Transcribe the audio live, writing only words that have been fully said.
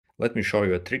let me show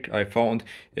you a trick I found.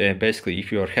 Basically,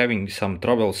 if you are having some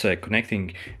troubles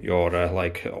connecting your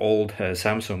like old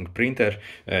Samsung printer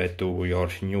to your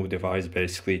new device,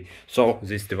 basically. So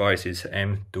this device is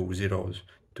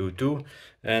M2022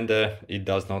 and it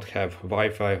does not have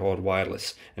Wi-Fi or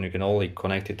wireless, and you can only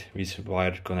connect it with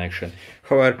wired connection.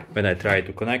 However, when I try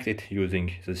to connect it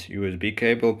using this USB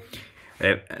cable,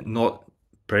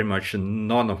 pretty much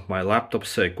none of my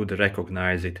laptops could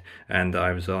recognize it, and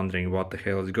I was wondering what the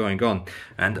hell is going on.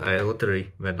 And I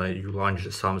literally, when you launch the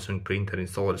Samsung printer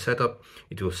installer setup,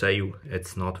 it will say you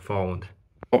it's not found.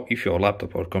 So if your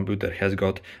laptop or computer has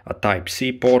got a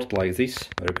Type-C port like this,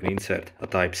 where you can insert a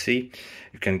Type-C,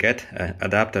 you can get an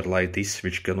adapter like this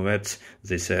which converts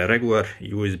this regular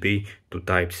USB to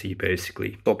Type-C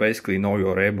basically. So basically now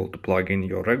you're able to plug in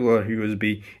your regular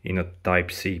USB in a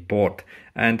Type-C port,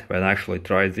 and when I actually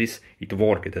tried this, it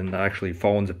worked and actually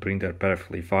found the printer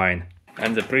perfectly fine.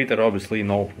 And the printer obviously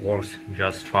now works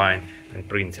just fine and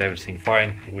prints everything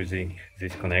fine using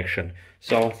this connection.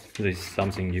 So this is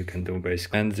something you can do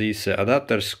basically. And these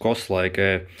adapters cost like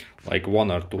 $1 or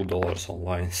 $2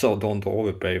 online, so don't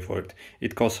overpay for it.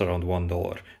 It costs around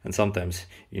 $1, and sometimes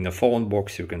in a phone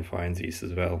box you can find these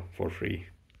as well for free.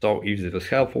 So if this was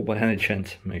helpful by any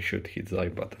chance, make sure to hit the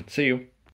like button. See you!